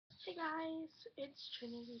Hey guys, it's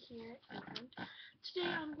Trinity here, and today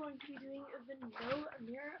I'm going to be doing the no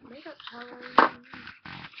mirror makeup challenge.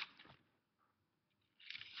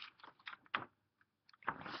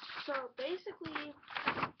 So basically,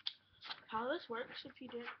 how this works, if you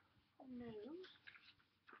didn't know,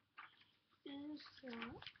 is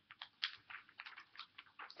that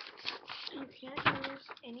you can't use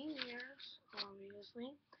any mirrors,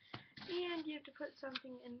 obviously, and you have to put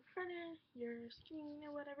something in front of your screen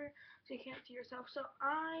or whatever, so you can't see yourself. So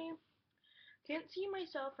I can't see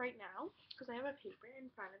myself right now because I have a paper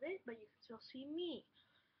in front of it, but you can still see me.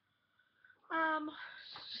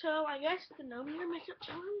 So I guess the no mirror makeup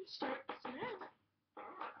challenge starts now.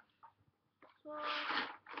 So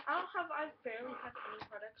I barely have any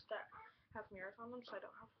products that have mirrors on them, so I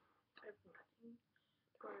have nothing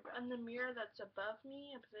to worry about. And the mirror that's above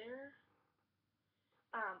me up there,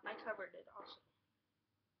 I covered it also.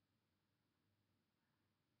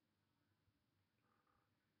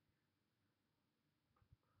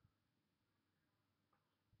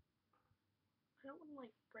 I don't want to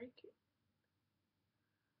like break it.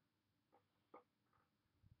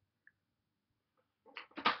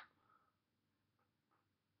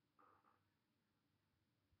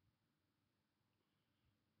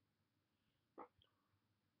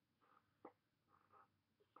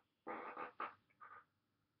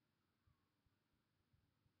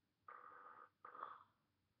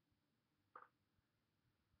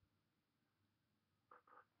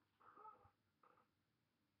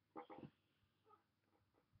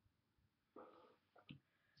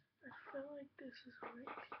 I feel like this is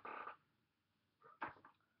right.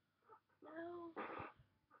 No.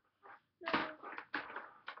 I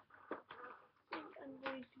think I'm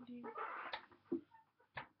going to do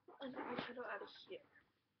an eyeshadow out of here.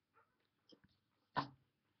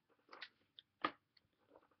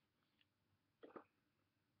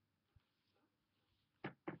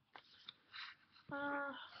 I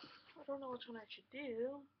don't know which one I should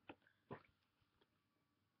do.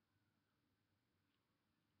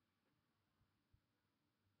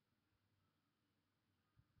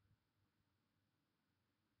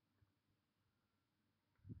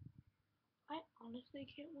 I honestly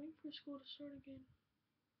can't wait for school to start again.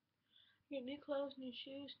 Get new clothes, new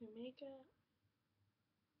shoes, new makeup.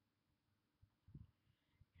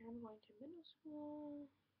 And I'm going to middle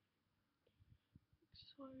school.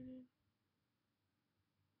 Excited.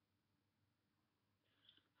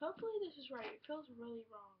 Hopefully this is right. It feels really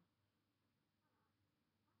wrong.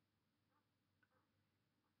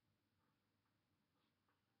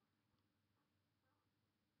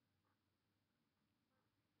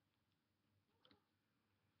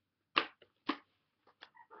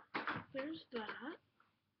 There's that.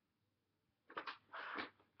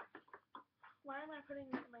 Why am I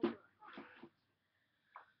putting that in my drawer?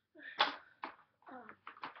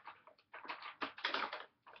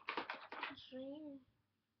 Dream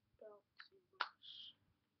bouncy brush.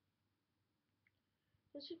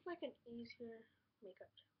 This is like an easier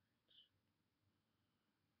makeup challenge.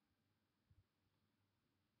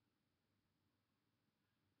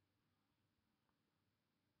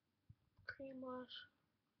 Cream blush.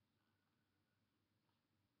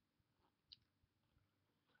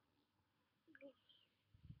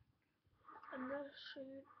 And this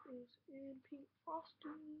shade is in pink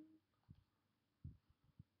frosting.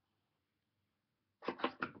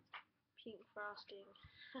 Pink frosting.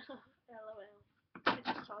 LOL. I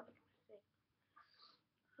just saw the thing.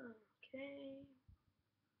 Okay.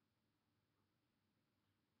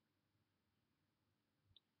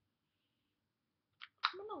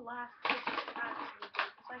 I'm gonna laugh this is actually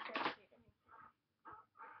good because I can't see anything.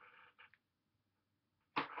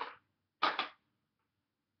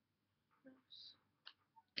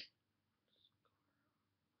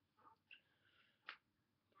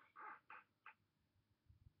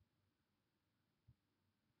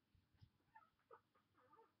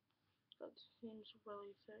 That seems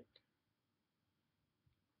really thick.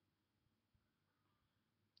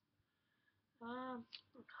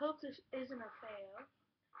 Hope this isn't a fail.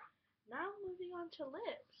 Now moving on to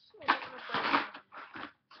lips.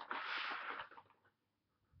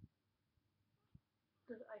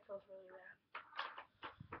 This eye feels really bad.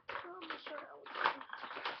 So I'm gonna start out with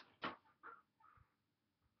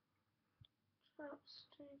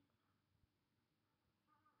chapstick.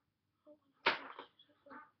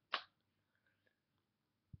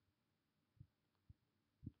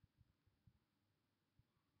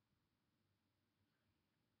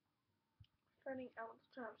 Starting out with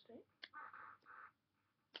chapstick.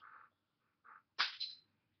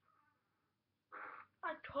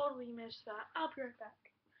 I totally missed that. I'll be right back.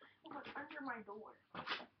 It was under my door.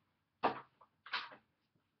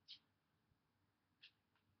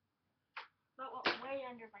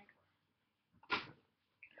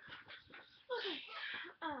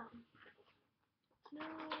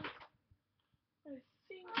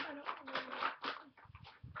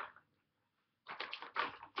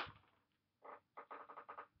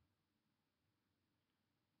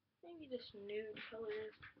 this nude color.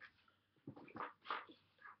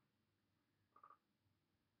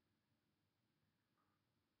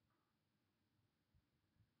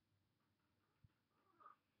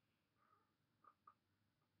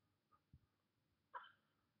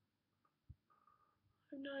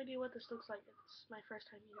 I have no idea what this looks like. It's my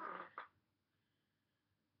first time using it.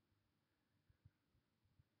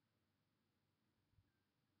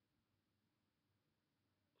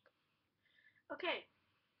 Okay,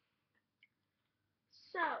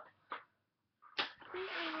 so I think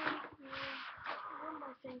I'm going to do one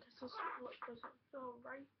more thing because this look doesn't feel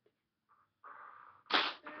right. I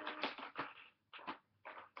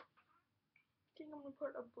think I'm going to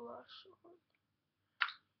put a blush on,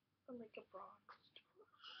 or like a bronzed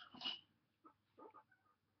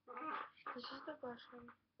blush. This is the blush I'm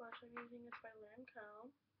using. It's by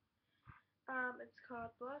Lancome. It's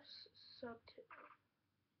called Blush Subtip.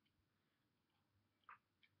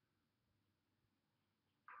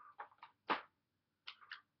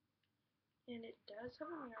 And it does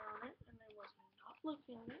have a mirror on it, and I was not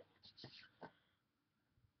looking at it.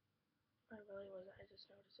 I really wasn't. I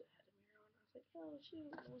just noticed it had a mirror on it. I was like, oh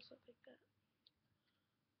shoot, it looks like that.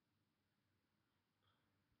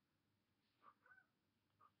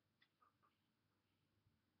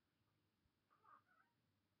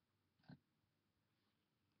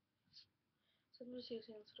 So I'm just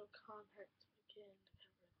using this little compact again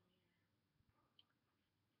to cover the mirror.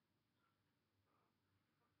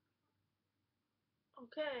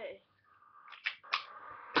 Okay.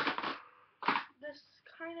 This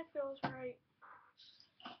kind of feels right,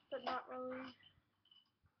 but not really.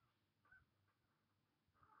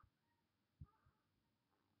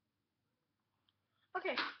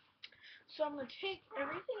 Okay, so I'm going to take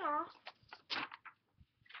everything off.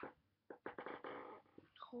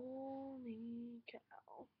 Holy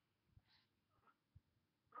cow.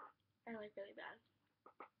 I like really bad.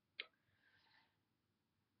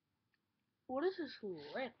 What is this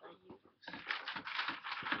lip I use?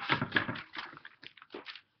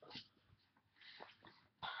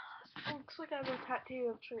 It looks like I have a tattoo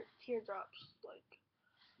of teardrops. Like,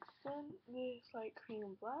 then this like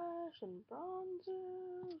cream blush and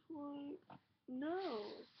bronzer. Like, no.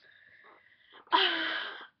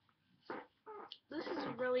 This is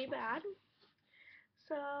really bad.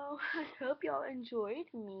 So I hope y'all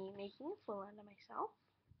enjoyed me making a fool out of myself.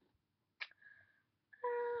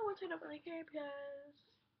 Which I don't really care because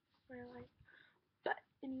I like. But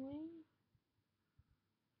anyway,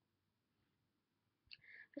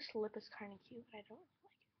 this lip is kind of cute, but I don't really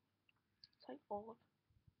like it. It's like old.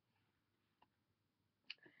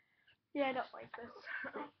 Yeah, I don't like this.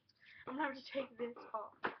 I'm gonna have to take this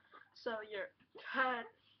off. So you're cut.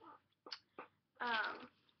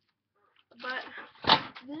 But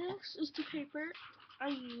this is the paper I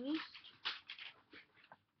used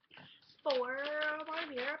for my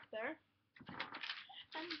mirror up there.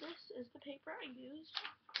 And this is the paper I used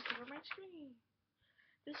to cover my screen.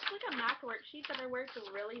 This is like a math worksheet that I worked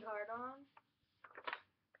really hard on.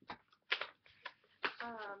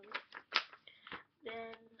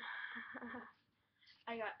 Then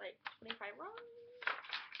I got like 25 wrong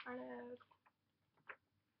out of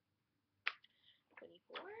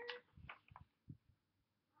 24.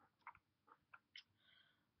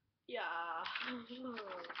 Yeah. Whatever.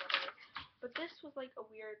 But this was like a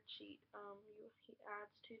weird sheet. He adds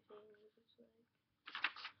two things. It's like,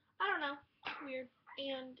 I don't know, weird.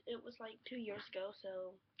 And it was like 2 years ago,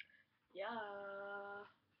 so yeah.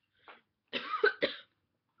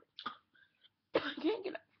 I can't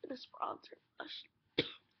get out of this bronzer blush.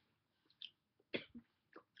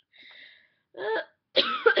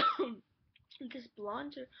 This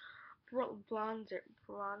bronzer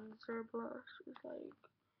blush is like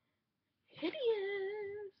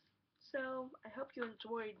hideous. So I hope you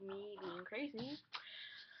enjoyed me being crazy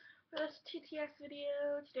for this TTS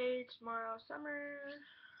video today, tomorrow, summer.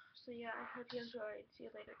 So yeah, I hope you enjoyed. See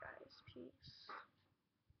you later, guys. Peace.